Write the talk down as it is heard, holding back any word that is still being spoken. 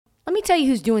me tell you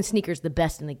who's doing sneakers the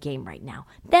best in the game right now.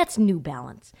 That's New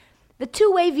Balance. The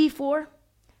two-way V4,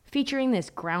 featuring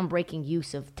this groundbreaking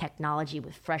use of technology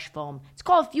with fresh foam. It's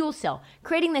called Fuel Cell,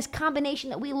 creating this combination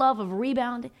that we love of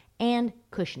rebound and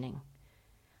cushioning.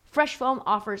 Fresh foam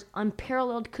offers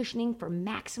unparalleled cushioning for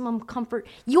maximum comfort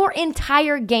your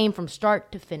entire game from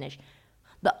start to finish.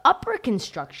 The upper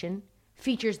construction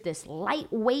features this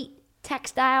lightweight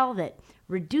textile that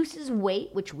reduces weight,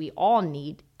 which we all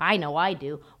need, I know I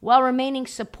do, while remaining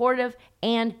supportive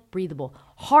and breathable.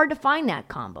 Hard to find that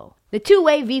combo. The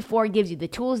two-way V4 gives you the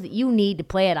tools that you need to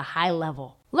play at a high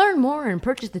level. Learn more and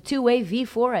purchase the two-way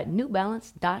V4 at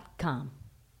newbalance.com.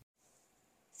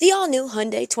 The all-new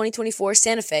Hyundai 2024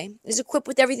 Santa Fe is equipped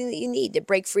with everything that you need to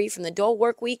break free from the dull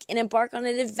work week and embark on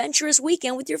an adventurous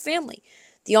weekend with your family.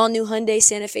 The all-new Hyundai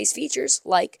Santa Fe's features,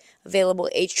 like available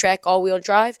H-Track all-wheel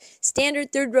drive,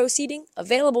 standard third-row seating,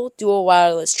 available dual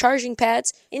wireless charging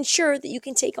pads, ensure that you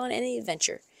can take on any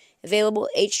adventure. Available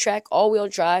H-Track all-wheel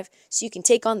drive so you can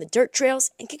take on the dirt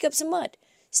trails and kick up some mud.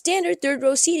 Standard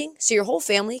third-row seating so your whole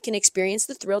family can experience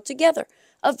the thrill together.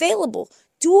 Available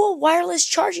dual wireless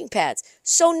charging pads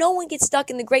so no one gets stuck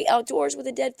in the great outdoors with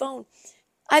a dead phone.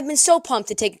 I've been so pumped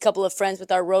to take a couple of friends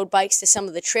with our road bikes to some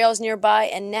of the trails nearby,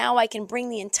 and now I can bring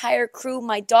the entire crew,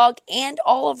 my dog, and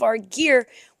all of our gear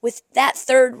with that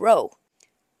third row.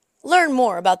 Learn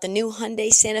more about the new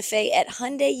Hyundai Santa Fe at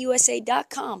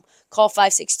HyundaiUSA.com. Call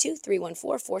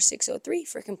 562-314-4603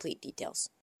 for complete details.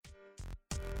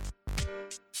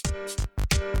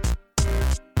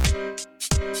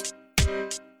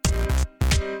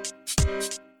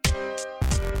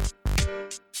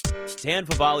 Dan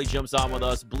Favale jumps on with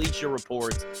us, Bleacher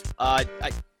Report. I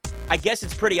guess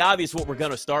it's pretty obvious what we're going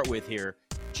to start with here.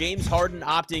 James Harden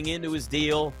opting into his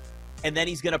deal, and then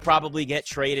he's going to probably get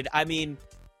traded. I mean,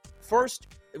 first,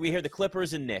 we hear the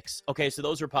Clippers and Knicks. Okay, so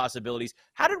those are possibilities.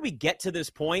 How did we get to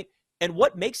this point, and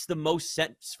what makes the most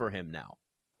sense for him now?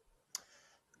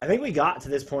 I think we got to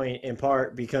this point in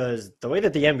part because the way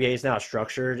that the NBA is now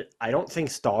structured, I don't think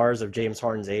stars of James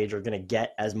Harden's age are going to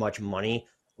get as much money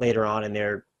later on in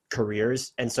their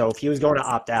careers. And so if he was going to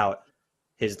opt out,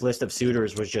 his list of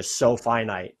suitors was just so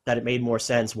finite that it made more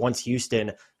sense once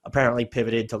Houston apparently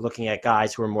pivoted to looking at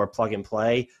guys who are more plug and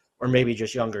play or maybe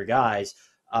just younger guys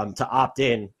to opt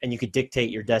in, and you could dictate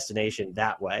your destination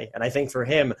that way. And I think for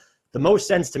him, the most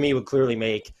sense to me would clearly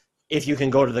make if you can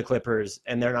go to the Clippers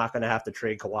and they're not going to have to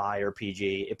trade Kawhi or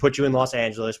PG. It puts you in Los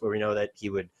Angeles, where we know that he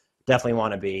would definitely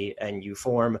want to be, and you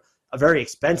form a very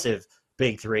expensive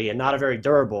big three and not a very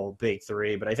durable big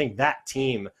three. But I think that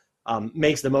team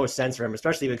makes the most sense for him,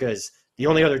 especially because the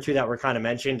only other two that were kind of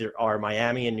mentioned are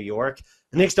Miami and New York.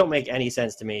 The Knicks don't make any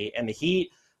sense to me. And the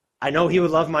Heat, I know he would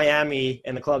love Miami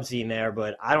and the club scene there,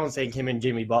 but I don't think him and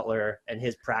Jimmy Butler and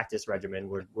his practice regimen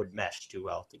would mesh too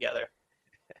well together.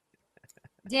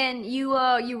 Dan, you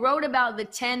wrote about the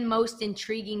 10 most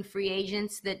intriguing free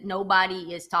agents that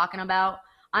nobody is talking about.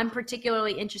 I'm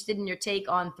particularly interested in your take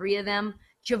on 3 of them.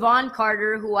 Javon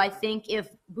Carter, who I think if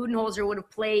Budenholzer would have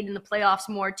played in the playoffs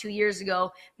more 2 years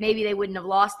ago, maybe they wouldn't have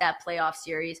lost that playoff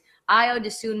series. Ayo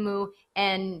Dosunmu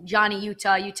and Johnny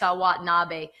Utah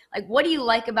Watanabe. Like, what do you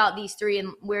like about these 3,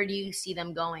 and where do you see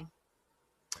them going?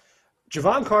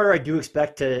 Javon Carter, I do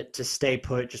expect to stay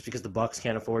put just because the Bucks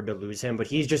can't afford to lose him, but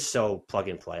he's just so plug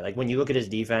and play. Like, when you look at his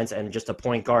defense and just a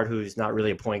point guard who's not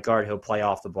really a point guard, he'll play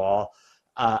off the ball.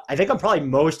 I think I'm probably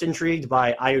most intrigued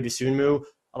by Ayo Dosunmu.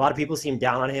 A lot of people seem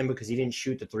down on him because he didn't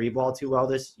shoot the 3 ball too well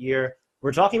this year.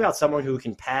 We're talking about someone who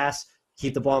can pass,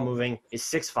 keep the ball moving, is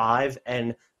 6'5",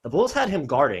 and the Bulls had him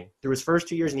guarding through his first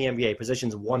 2 years in the NBA,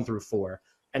 positions 1 through 4.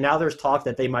 And now there's talk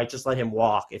that they might just let him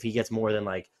walk if he gets more than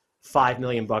like $5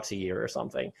 million a year or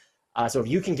something. So if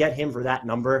you can get him for that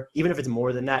number, even if it's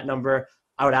more than that number,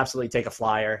 I would absolutely take a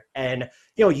flyer. And,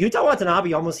 Utah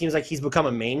Watanabe almost seems like he's become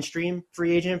a mainstream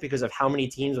free agent because of how many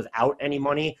teams without any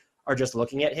money are just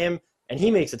looking at him. And he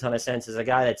makes a ton of sense as a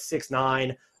guy that's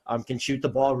 6'9", can shoot the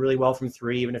ball really well from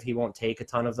 3, even if he won't take a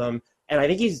ton of them. And I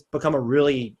think he's become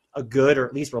a good or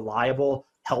at least reliable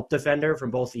help defender from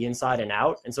both the inside and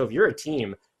out. And so if you're a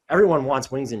team, everyone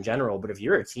wants wings in general, but if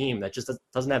you're a team that just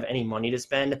doesn't have any money to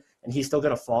spend and he's still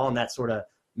going to fall in that sort of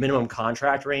minimum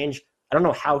contract range, I don't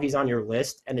know how he's on your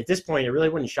list. And at this point, it really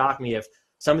wouldn't shock me if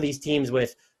some of these teams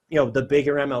with, the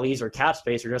bigger MLEs or cap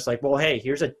space are just like, well, hey,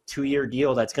 here's a 2-year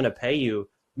deal that's going to pay you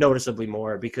noticeably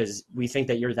more because we think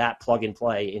that you're that plug and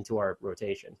play into our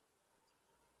rotation.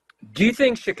 Do you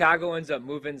think Chicago ends up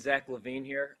moving Zach LaVine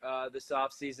here this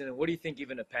offseason? And what do you think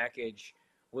even a package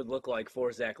would look like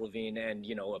for Zach LaVine and,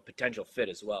 a potential fit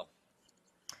as well?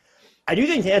 I do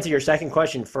think, to answer your second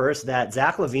question first, that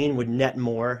Zach LaVine would net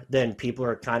more than people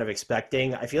are kind of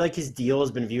expecting. I feel like his deal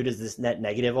has been viewed as this net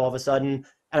negative all of a sudden,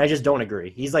 and I just don't agree.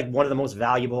 He's like one of the most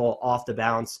valuable off the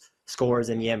bounce scorers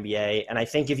in the NBA, and I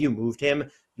think if you moved him,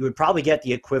 you would probably get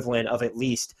the equivalent of at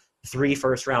least 3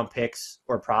 first-round picks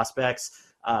or prospects.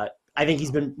 I think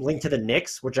he's been linked to the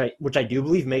Knicks, which I do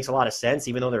believe makes a lot of sense,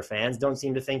 even though their fans don't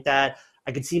seem to think that.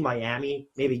 I could see Miami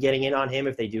maybe getting in on him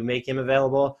if they do make him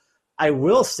available. I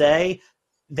will say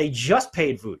they just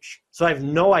paid Vooch, so I have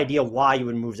no idea why you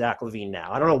would move Zach LaVine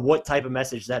now. I don't know what type of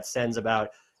message that sends about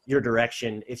your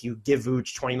direction if you give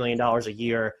Vooch $20 million a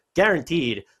year,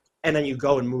 guaranteed, and then you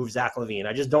go and move Zach LaVine.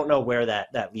 I just don't know where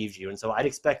that leaves you, and so I'd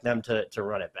expect them to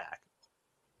run it back.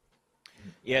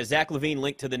 Yeah, Zach LaVine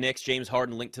linked to the Knicks, James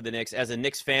Harden linked to the Knicks. As a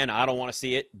Knicks fan, I don't want to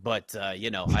see it, but,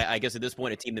 I guess at this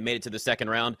point, a team that made it to the second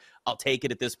round, I'll take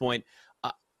it at this point.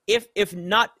 If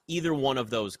not either one of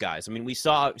those guys, I mean, we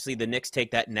saw, obviously, the Knicks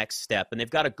take that next step, and they've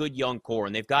got a good young core,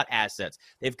 and they've got assets.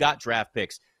 They've got draft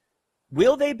picks.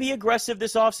 Will they be aggressive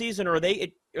this offseason, or are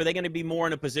they going to be more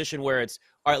in a position where it's,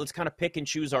 all right, let's kind of pick and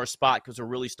choose our spot because we're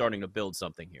really starting to build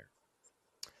something here?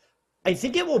 I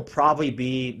think it will probably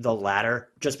be the latter,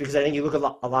 just because I think you look at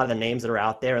a lot of the names that are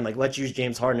out there, and like, let's use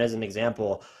James Harden as an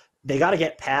example. They got to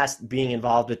get past being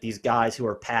involved with these guys who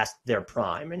are past their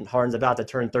prime, and Harden's about to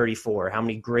turn 34. How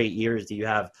many great years do you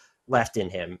have left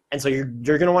in him? And so you're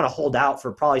going to want to hold out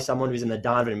for probably someone who's in the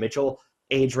Donovan Mitchell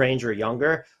age range or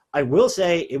younger. I will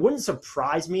say it wouldn't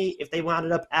surprise me if they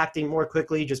wound up acting more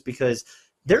quickly, just because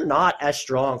they're not as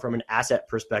strong from an asset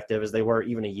perspective as they were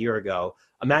even a year ago.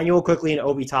 Emmanuel Quickley and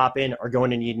Obi Toppin are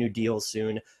going to need new deals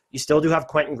soon. You still do have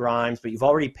Quentin Grimes, but you've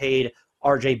already paid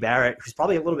RJ Barrett, who's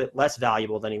probably a little bit less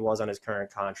valuable than he was on his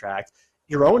current contract.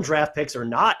 Your own draft picks are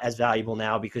not as valuable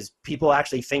now because people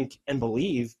actually think and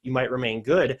believe you might remain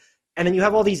good. And then you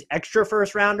have all these extra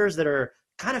first rounders that are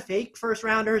kind of fake first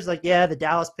rounders. Like, yeah, the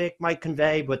Dallas pick might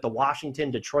convey, but the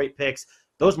Washington, Detroit picks,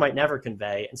 those might never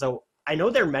convey. And so I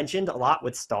know they're mentioned a lot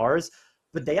with stars,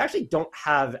 but they actually don't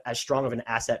have as strong of an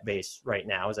asset base right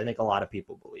now as I think a lot of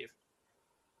people believe.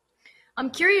 I'm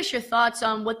curious your thoughts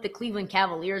on what the Cleveland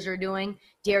Cavaliers are doing.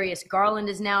 Darius Garland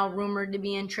is now rumored to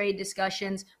be in trade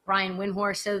discussions. Brian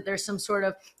Windhorst said that there's some sort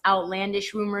of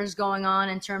outlandish rumors going on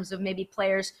in terms of maybe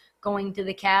players going to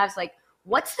the Cavs. Like,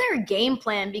 what's their game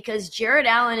plan? Because Jared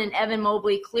Allen and Evan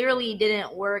Mobley clearly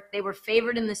didn't work. They were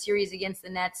favored in the series against the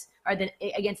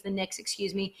against the Knicks,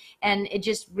 and it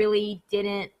just really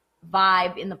didn't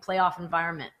vibe in the playoff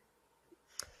environment.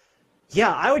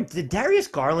 Yeah, the Darius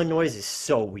Garland noise is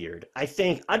so weird. I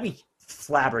think I'd be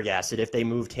flabbergasted if they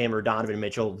moved him or Donovan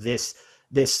Mitchell this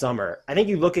summer. I think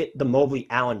you look at the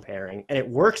Mobley-Allen pairing, and it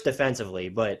works defensively,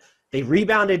 but they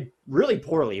rebounded really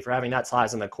poorly for having that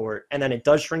size on the court, and then it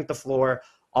does shrink the floor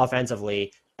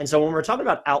offensively. And so when we're talking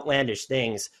about outlandish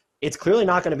things, it's clearly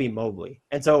not going to be Mobley.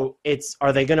 And so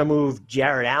are they going to move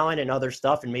Jared Allen and other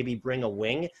stuff and maybe bring a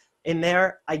wing in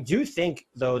there? I do think,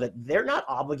 though, that they're not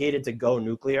obligated to go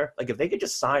nuclear. Like, if they could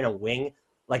just sign a wing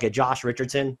like a Josh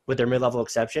Richardson with their mid-level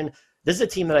exception, this is a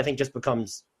team that I think just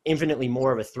becomes infinitely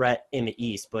more of a threat in the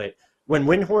East. But when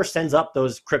Windhorst sends up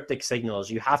those cryptic signals,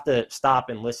 you have to stop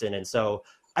and listen. And so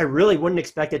I really wouldn't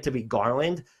expect it to be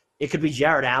Garland. It could be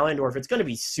Jared Allen, or if it's going to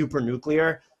be super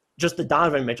nuclear, just the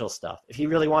Donovan Mitchell stuff. If he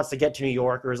really wants to get to New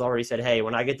York, or has already said, hey,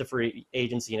 when I get to free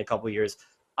agency in a couple of years,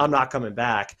 I'm not coming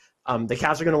back. The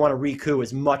Cavs are going to want to recoup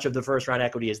as much of the first-round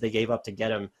equity as they gave up to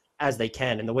get him as they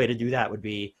can. And the way to do that would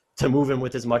be to move him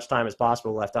with as much time as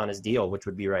possible left on his deal, which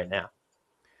would be right now.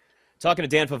 Talking to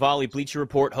Dan Favale, Bleacher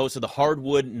Report, host of the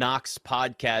Hardwood Knocks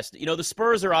podcast. You know, the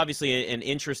Spurs are obviously an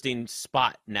interesting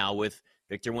spot now with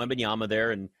Victor Wembanyama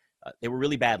there, and they were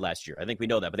really bad last year. I think we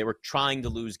know that, but they were trying to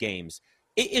lose games.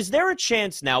 Is there a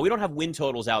chance now? We don't have win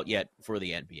totals out yet for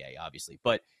the NBA, obviously,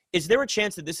 but is there a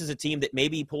chance that this is a team that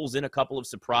maybe pulls in a couple of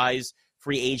surprise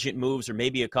free agent moves, or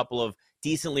maybe a couple of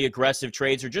decently aggressive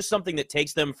trades, or just something that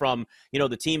takes them from,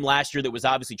 the team last year that was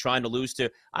obviously trying to lose to,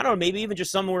 I don't know, maybe even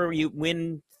just somewhere where you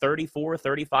win 34,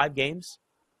 35 games?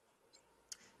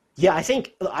 Yeah, I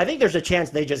think there's a chance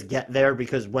they just get there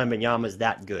because Wembanyama is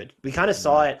that good. We kind of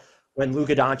saw it when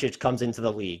Luka Doncic comes into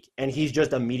the league, and he's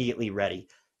just immediately ready.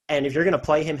 And if you're going to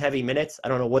play him heavy minutes, I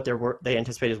don't know what they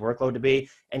anticipate his workload to be,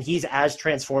 and he's as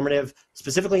transformative,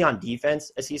 specifically on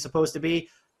defense, as he's supposed to be,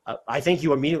 I think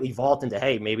you immediately vault into,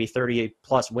 hey, maybe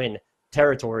 38-plus win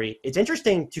territory. It's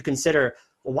interesting to consider,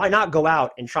 well, why not go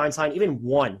out and try and sign even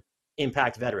one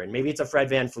impact veteran? Maybe it's a Fred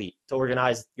VanVleet to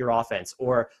organize your offense,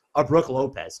 or a Brook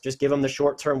Lopez. Just give him the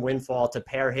short-term windfall to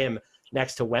pair him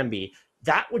next to Wemby.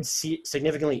 That would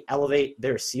significantly elevate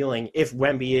their ceiling if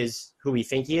Wemby is who we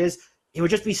think he is. it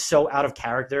would just be so out of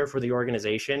character for the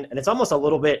organization. And it's almost a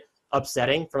little bit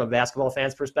upsetting from a basketball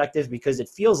fan's perspective because it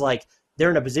feels like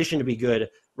they're in a position to be good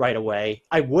right away.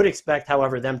 I would expect,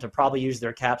 however, them to probably use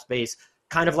their cap space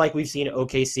kind of like we've seen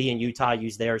OKC and Utah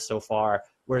use theirs so far,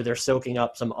 where they're soaking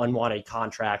up some unwanted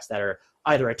contracts that are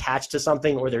either attached to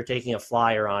something or they're taking a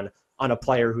flyer on a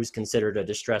player who's considered a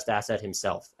distressed asset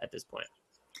himself at this point.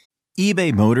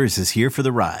 eBay Motors is here for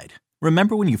the ride.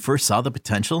 Remember when you first saw the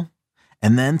potential?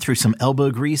 And then through some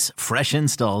elbow grease, fresh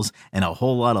installs, and a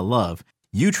whole lot of love,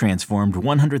 you transformed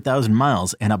 100,000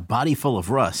 miles and a body full of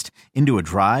rust into a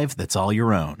drive that's all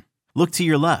your own. Look to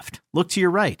your left. Look to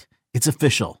your right. It's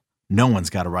official. No one's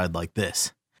got a ride like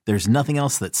this. There's nothing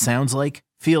else that sounds like,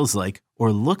 feels like,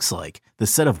 or looks like the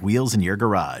set of wheels in your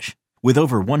garage. With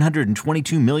over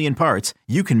 122 million parts,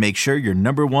 you can make sure your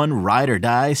number one ride or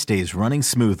die stays running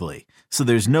smoothly, so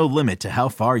there's no limit to how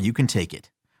far you can take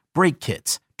it. Brake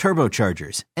kits,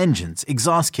 turbochargers, engines,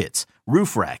 exhaust kits,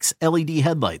 roof racks, LED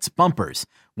headlights, bumpers,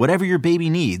 whatever your baby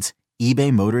needs,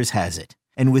 eBay Motors has it.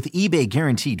 And with eBay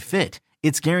Guaranteed Fit,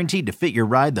 it's guaranteed to fit your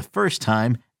ride the first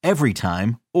time, every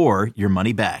time, or your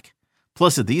money back.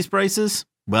 Plus, at these prices,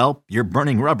 well, you're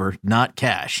burning rubber, not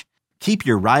cash. Keep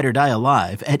your ride or die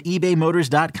alive at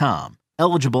ebaymotors.com.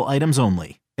 Eligible items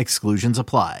only. Exclusions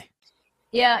apply.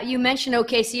 Yeah, you mentioned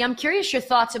OKC. I'm curious your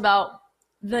thoughts about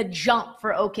the jump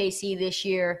for OKC this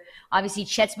year. Obviously,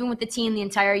 Chet's been with the team the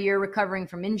entire year, recovering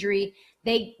from injury.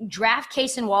 They draft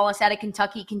Cason Wallace out of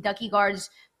Kentucky. Kentucky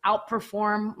guards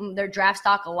outperform their draft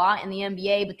stock a lot in the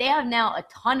NBA, but they have now a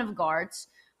ton of guards.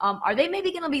 Are they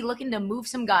maybe going to be looking to move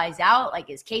some guys out?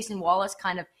 Like, is Cason Wallace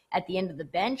kind of at the end of the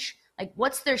bench? Like,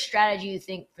 what's their strategy, you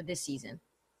think, for this season?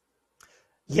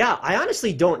 Yeah, I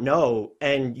honestly don't know.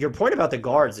 And your point about the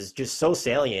guards is just so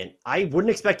salient. I wouldn't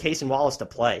expect Cason Wallace to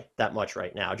play that much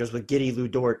right now, just with Giddey, Lou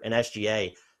Dort, and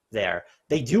SGA there.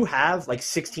 They do have like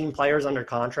 16 players under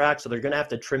contract, so they're going to have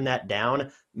to trim that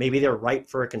down. Maybe they're ripe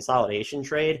for a consolidation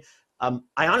trade.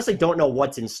 I honestly don't know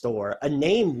what's in store. A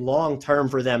name long-term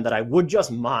for them that I would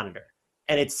just monitor,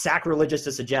 and it's sacrilegious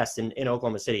to suggest in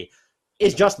Oklahoma City,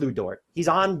 is just Lou Dort. He's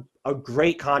on a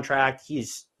great contract.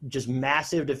 He's just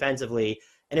massive defensively.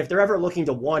 And if they're ever looking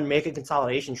to, one, make a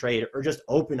consolidation trade or just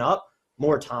open up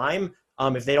more time,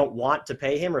 if they don't want to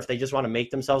pay him or if they just want to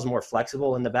make themselves more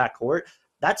flexible in the backcourt,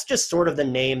 that's just sort of the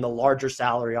name, the larger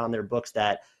salary on their books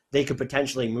that they could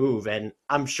potentially move. And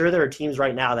I'm sure there are teams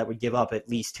right now that would give up at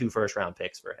least 2 first-round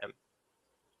picks for him.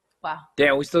 Wow.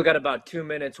 Dan, we still got about 2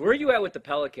 minutes. Where are you at with the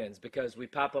Pelicans? Because we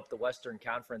pop up the Western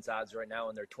Conference odds right now,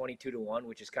 and they're 22-1,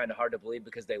 which is kind of hard to believe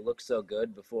because they look so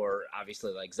good before,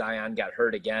 obviously, like Zion got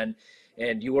hurt again.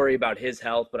 And you worry about his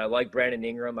health, but I like Brandon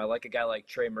Ingram. I like a guy like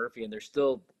Trey Murphy, and they're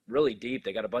still really deep.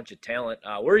 They got a bunch of talent.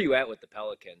 Where are you at with the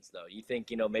Pelicans, though? You think,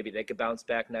 maybe they could bounce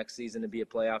back next season and be a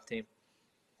playoff team?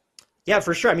 Yeah,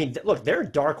 for sure. I mean, look, they're a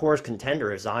dark horse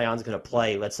contender if Zion's going to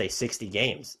play, let's say, 60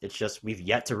 games. It's just we've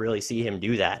yet to really see him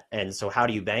do that. And so how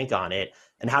do you bank on it?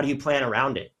 And how do you plan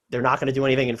around it? They're not going to do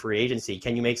anything in free agency.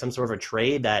 Can you make some sort of a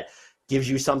trade that gives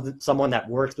you someone that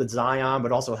works with Zion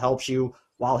but also helps you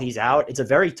while he's out? It's a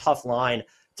very tough line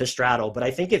to straddle. But I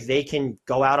think if they can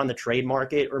go out on the trade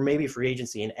market or maybe free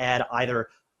agency and add either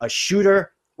a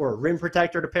shooter or a rim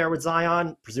protector to pair with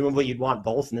Zion, presumably you'd want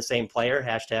both in the same player,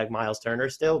 hashtag Miles Turner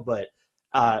still, but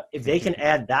if they can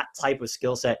add that type of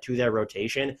skill set to their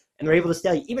rotation and they're able to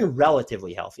stay even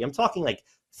relatively healthy, I'm talking like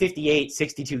 58,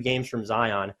 62 games from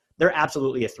Zion, they're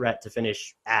absolutely a threat to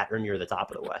finish at or near the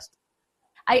top of the West.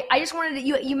 I just wanted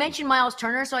to, you mentioned Miles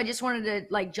Turner, so I just wanted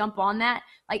to jump on that.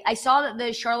 I saw that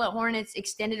the Charlotte Hornets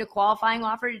extended a qualifying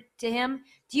offer to him.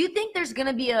 Do you think there's going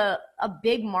to be a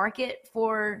big market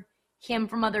for him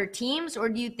from other teams, or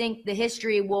do you think the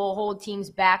history will hold teams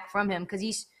back from him because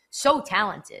he's so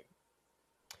talented?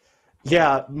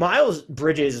 Yeah, Miles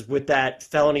Bridges with that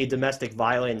felony domestic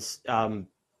violence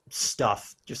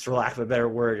stuff, just for lack of a better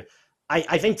word,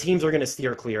 I think teams are going to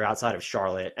steer clear outside of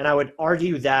Charlotte. And I would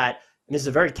argue that, and this is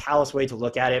a very callous way to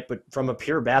look at it, but from a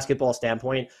pure basketball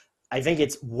standpoint, I think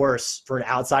it's worse for an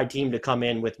outside team to come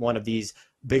in with one of these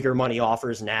bigger money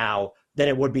offers now than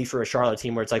it would be for a Charlotte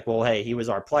team where it's like, well, hey, he was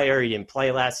our player. He didn't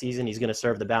play last season. He's going to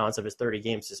serve the balance of his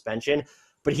 30-game suspension.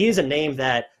 But he is a name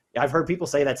that I've heard people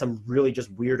say that some really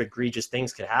just weird, egregious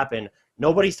things could happen.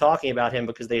 Nobody's talking about him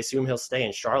because they assume he'll stay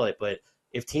in Charlotte. But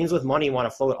if teams with money want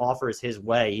to float offers his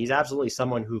way, he's absolutely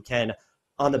someone who can,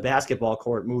 on the basketball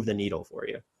court, move the needle for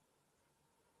you.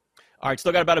 All right,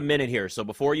 still got about a minute here. So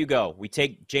before you go, we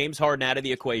take James Harden out of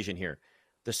the equation here.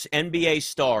 The NBA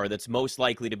star that's most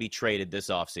likely to be traded this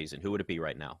offseason, who would it be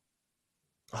right now?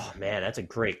 Oh, man, that's a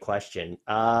great question.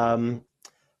 I'm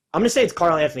going to say it's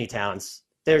Karl Anthony Towns.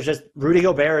 there's just Rudy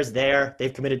Gobert is there.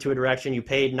 They've committed to a direction. You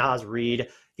paid Naz Reid.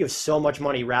 You have so much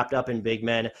money wrapped up in big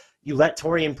men. You let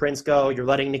Taurean Prince go. You're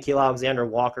letting Nickeil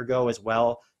Alexander-Walker go as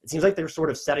well. It seems like they're sort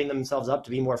of setting themselves up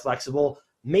to be more flexible,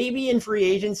 maybe in free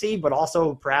agency, but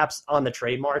also perhaps on the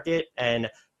trade market. And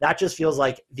that just feels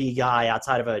like the guy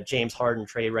outside of a James Harden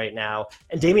trade right now.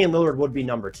 And Damian Lillard would be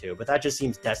number 2, but that just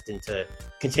seems destined to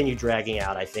continue dragging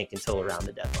out, I think, until around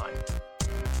the deadline.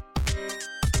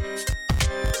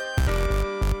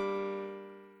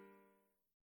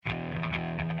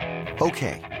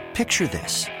 Okay, picture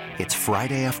this. It's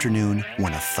Friday afternoon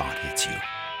when a thought hits you.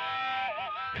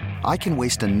 I can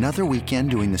waste another weekend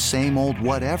doing the same old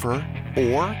whatever,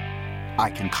 or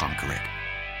I can conquer it.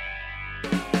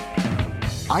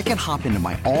 I can hop into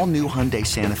my all-new Hyundai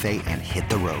Santa Fe and hit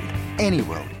the road. Any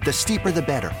road. The steeper, the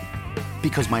better.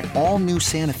 Because my all-new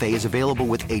Santa Fe is available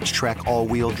with H-Track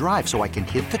all-wheel drive, so I can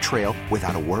hit the trail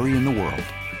without a worry in the world.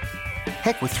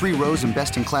 Heck, with 3 rows and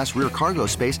best-in-class rear cargo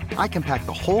space, I can pack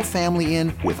the whole family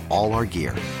in with all our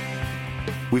gear.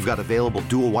 We've got available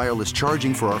dual wireless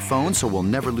charging for our phones, so we'll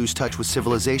never lose touch with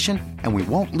civilization, and we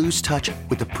won't lose touch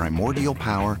with the primordial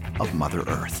power of Mother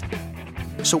Earth.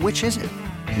 So which is it?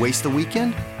 Waste the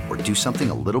weekend or do something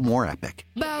a little more epic?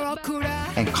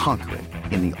 And conquer it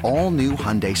in the all-new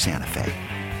Hyundai Santa Fe.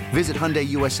 Visit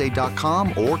HyundaiUSA.com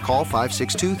or call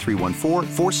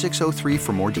 562-314-4603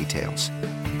 for more details.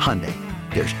 Hyundai,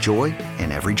 there's joy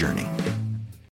in every journey.